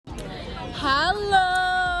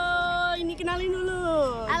Halo, ini kenalin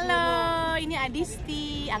dulu. Halo, ini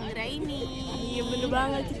Adisti, Anggra ini. Iya bener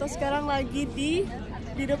banget, kita sekarang lagi di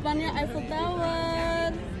depannya Eiffel Tower.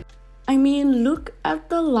 I mean, look at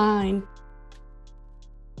the line.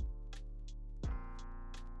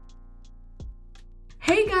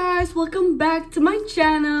 Hey guys, welcome back to my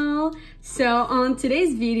channel. So on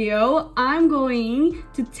today's video, I'm going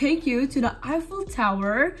to take you to the Eiffel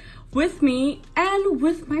Tower with me and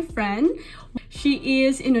with my friend. She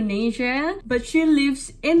is Indonesia, but she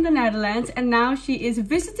lives in the Netherlands and now she is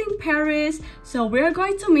visiting Paris. So we're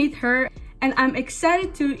going to meet her and I'm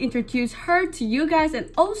excited to introduce her to you guys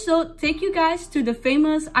and also take you guys to the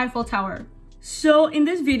famous Eiffel Tower. So in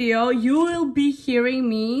this video, you will be hearing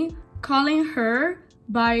me calling her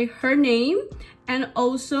by her name and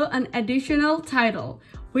also an additional title,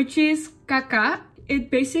 which is kakak. It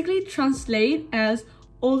basically translates as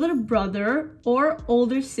older brother or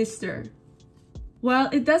older sister. Well,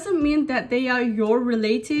 it doesn't mean that they are your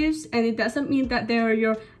relatives and it doesn't mean that they are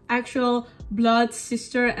your actual blood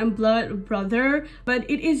sister and blood brother, but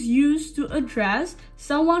it is used to address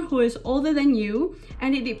someone who is older than you,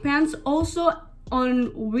 and it depends also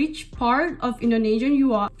on which part of Indonesian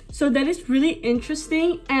you are. So that is really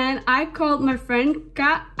interesting, and I called my friend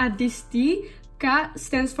Kak Adisti. Ka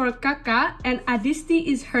stands for Kakak and Adisti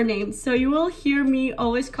is her name. So you will hear me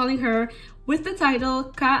always calling her with the title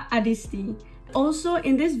Kak Adisti. Also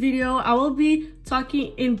in this video, I will be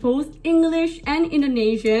talking in both English and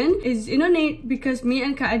Indonesian. It's Indonesian because me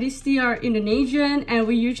and Kak Adisti are Indonesian and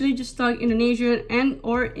we usually just talk Indonesian and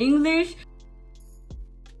or English.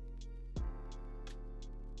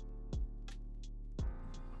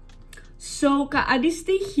 So Kak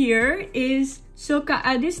Adisti Kak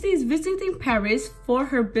Adisti is visiting Paris for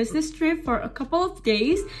her business trip for a couple of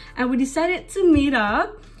days and we decided to meet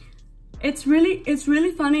up. It's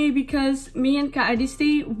really funny because me and Kak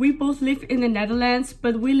Adisti, we both live in the Netherlands,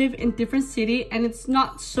 but we live in different city and it's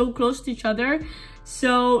not so close to each other.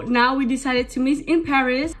 So now we decided to meet in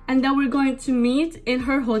Paris and then we're going to meet in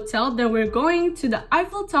her hotel. Then we're going to the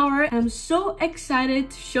Eiffel Tower. I'm so excited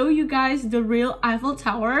to show you guys the real Eiffel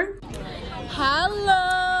Tower.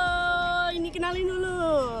 Halo, ini kenalin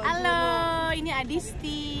dulu. Halo, ini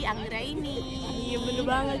Adisti, Anggra ini. Iya bener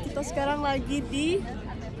banget, kita sekarang lagi di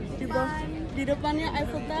depannya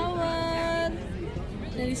Eiffel Tower.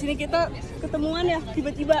 Dan di sini kita ketemuan ya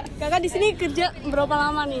tiba-tiba. Kakak di sini kerja berapa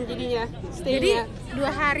lama nih jadinya? Jadi 2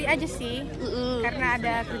 hari aja sih, karena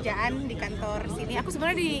ada kerjaan di kantor sini. Aku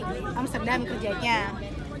sebenarnya di Amsterdam kerjanya.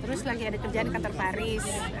 Terus lagi ada kerjaan di kantor Paris,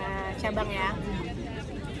 cabang ya.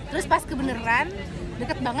 Terus pas kebeneran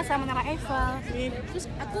deket banget sama Menara Eiffel. Terus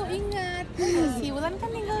aku ingat si Wulan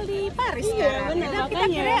kan tinggal di Paris sekarang. Bener, kita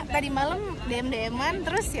kira tadi malam DM-an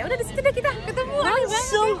terus ya udah di situ deh kita ketemu.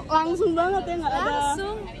 Langsung banget ya, nggak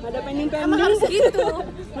ada pending-pending. Emang harus gitu.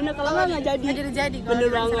 Bener, kalau nggak jadi. Kalau Bener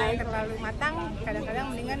banget. terlalu matang, kadang-kadang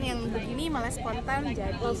mendingan yang begini malah spontan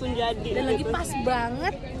jadi. Langsung jadi. Dan lagi pas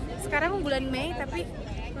banget. Sekarang bulan Mei tapi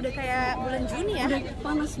udah kayak bulan Juni ya. Udah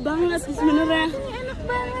panas banget sih sebenarnya. Ini enak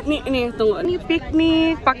banget. Nih tunggu. Ini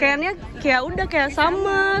piknik, pakaiannya kayak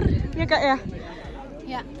summer, ya Kak ya?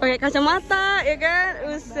 Ya. Pakai kacamata, ya kan?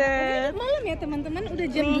 Uset. Malam ya teman-teman, udah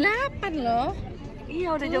jam 8 loh.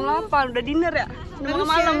 Iya, udah jam 8, udah dinner ya? Udah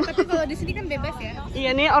malam. Ya, tapi kalau di sini kan bebas ya. Iya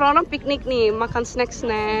nih, orang-orang piknik nih, makan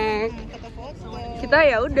snack. Kita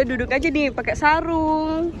ya udah duduk aja nih pakai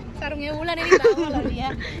sarung. Sarungnya Wulan ini bawa loh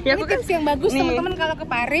ya. Ya, ini tips yang bagus teman-teman kalau ke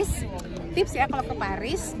Paris. Tips ya kalau ke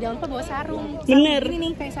Paris jangan lupa bawa sarung. Bener. Ini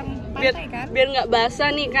nih kayak sarung pantai kan. Biar nggak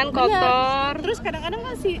basah nih kan, kotor. Terus kadang-kadang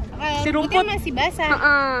kan si rumput masih basah,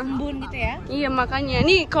 embun gitu ya. Iya makanya.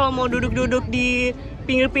 Nih kalau mau duduk-duduk di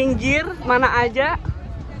pinggir-pinggir mana aja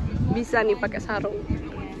bisa nih pakai sarung.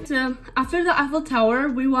 So, after the Eiffel Tower,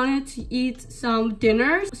 we wanted to eat some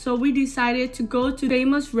dinner. So we decided to go to a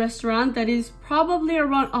famous restaurant that is probably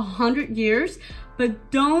around 100 years. But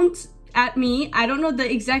don't at me, I don't know the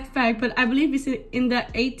exact fact, but I believe it's in the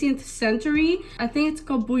 18th century. I think it's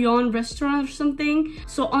called Bouillon Restaurant or something.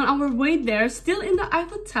 So on our way there, still in the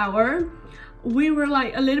Eiffel Tower, we were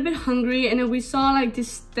like a little bit hungry and then we saw like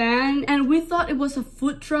this stand and we thought it was a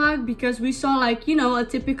food truck because we saw like, you know, a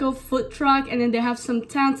typical food truck and then they have some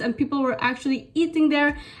tents and people were actually eating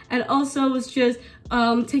there and also was just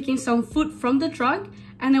taking some food from the truck.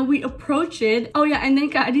 And then we approached it. Oh yeah, and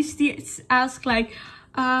then Kak Adisti asked like,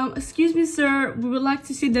 excuse me sir, we would like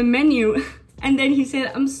to see the menu. And then he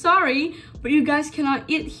said, I'm sorry, but you guys cannot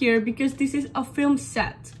eat here because this is a film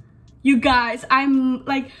set. You guys, I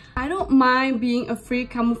don't mind being a free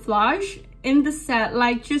camouflage in the set,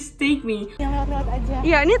 like just take me. Yang lewat-lewat aja.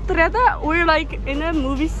 Yeah, ini ternyata we're like in a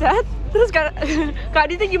movie set. Terus Kak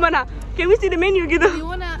Aditya gimana? Can we see the menu gitu? You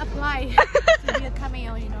wanna apply to be a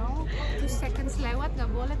cameo, you know? 2 seconds lewat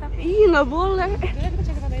nggak boleh tapi. Iya nggak boleh. Kita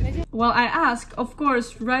cek tambahin aja. Well, I asked, of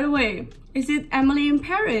course, right away, is it Emily in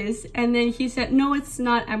Paris? And then he said, no, it's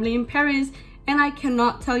not Emily in Paris. And I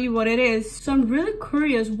cannot tell you what it is. So I'm really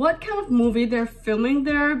curious what kind of movie they're filming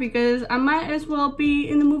there, because I might as well be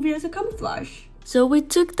in the movie as a camouflage. So we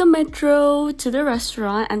took the metro to the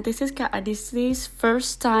restaurant, and this is Kak Aditya's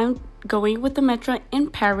first time going with the metro in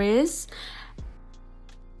Paris.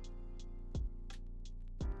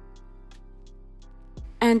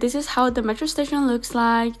 And this is how the metro station looks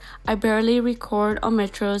like. I barely record on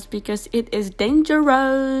metros because it is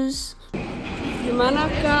dangerous. Gimana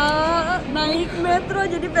Kak? Naik metro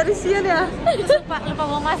jadi Parisian ya? Lupa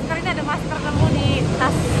bawa masker, ini ada masker kamu di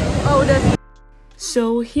tas. Oh udah.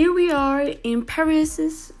 So here we are in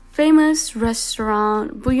Paris's famous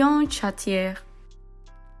restaurant, Bouillon Chatier.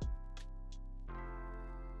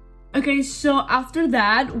 Okay, so after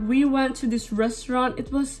that, we went to this restaurant.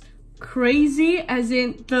 It was crazy, as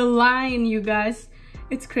in the line, you guys.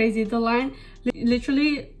 It's crazy, the line.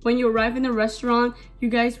 Literally, when you arrive in the restaurant, you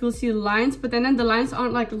guys will see lines, but then the lines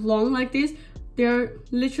aren't like long like this. They're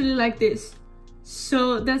literally like this.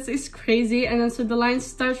 So that is crazy. And then so the line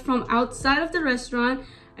starts from outside of the restaurant,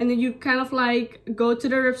 and then you kind of like go to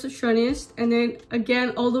the receptionist, and then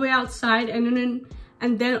again all the way outside, and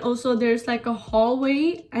then also there's like a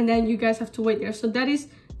hallway, and then you guys have to wait there. So that is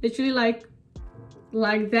literally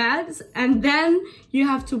like that, and then you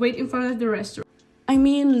have to wait in front of the restaurant. I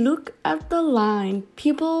mean, look at the line.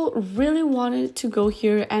 People really wanted to go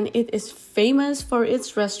here, and it is famous for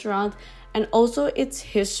its restaurant and also its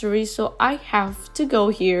history, so I have to go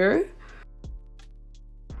here.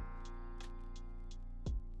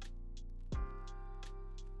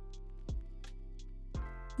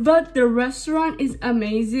 But the restaurant is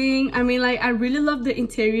amazing. I mean, like, I really love the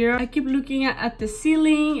interior. I keep looking at the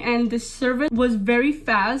ceiling, and the service was very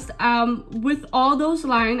fast. With all those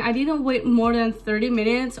lines, I didn't wait more than 30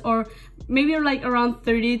 minutes, or maybe like around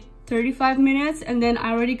 35 minutes, and then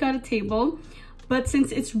I already got a table. But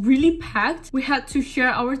since it's really packed, we had to share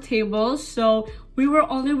our table. So we were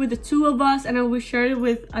only with the 2 of us, and then we shared it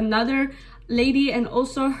with another lady and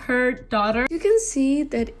also her daughter. You can see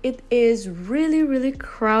that it is really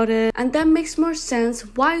crowded, and that makes more sense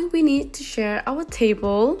why we need to share our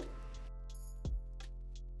table.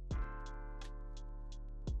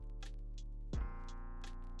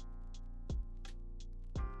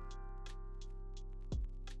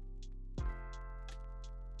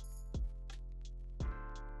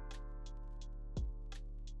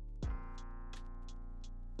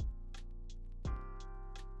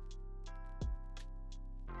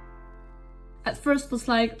 At first was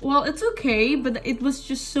like, well, it's okay, but it was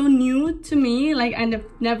just so new to me. Like, I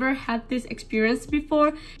never had this experience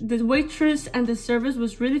before. The waitress and the service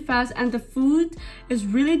was really fast, and the food is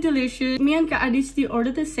really delicious. Me and Kak Aditya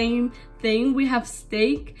ordered the same thing. We have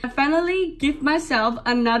steak. I finally give myself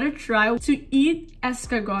another try to eat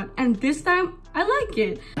escargot, and this time I like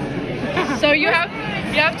it. So you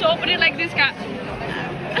have to open it like this, Kak.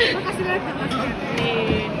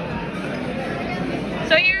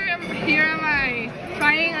 So here am I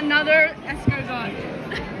trying another escargot.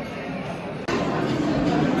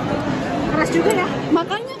 Keras juga ya,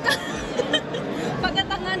 makanya Kak. Pakai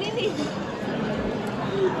tangan ini.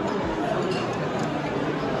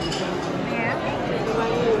 Ya.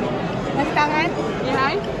 Pakai tangan.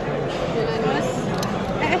 Ya. Terus.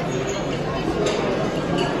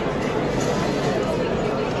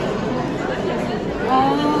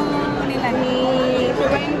 Oh, ini lagi.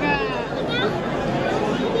 Cobain Kak.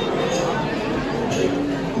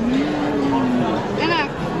 Enak.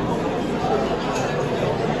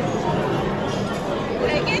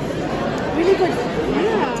 Like it? Really good.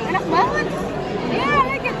 Yeah. Enak banget. Yeah, I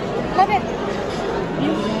like it. Love it.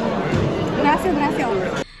 Berhasil.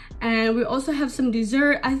 And we also have some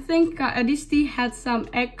dessert. I think Aditya had some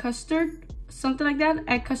egg custard, something like that,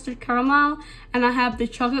 egg custard caramel, and I have the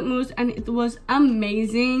chocolate mousse, and it was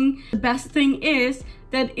amazing. The best thing is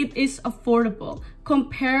that it is affordable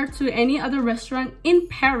compared to any other restaurant in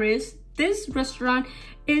Paris. This restaurant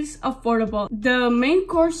is affordable. The main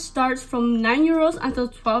course starts from 9 euros until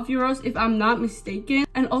 12 euros if I'm not mistaken.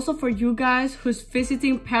 And also for you guys who's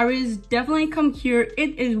visiting Paris, definitely come here.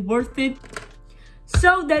 It is worth it.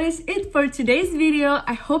 So that is it for today's video.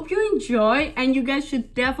 I hope you enjoy, and you guys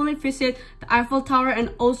should definitely visit the Eiffel Tower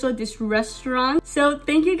and also this restaurant. So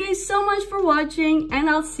thank you guys so much for watching, and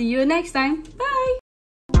I'll see you next time. Bye!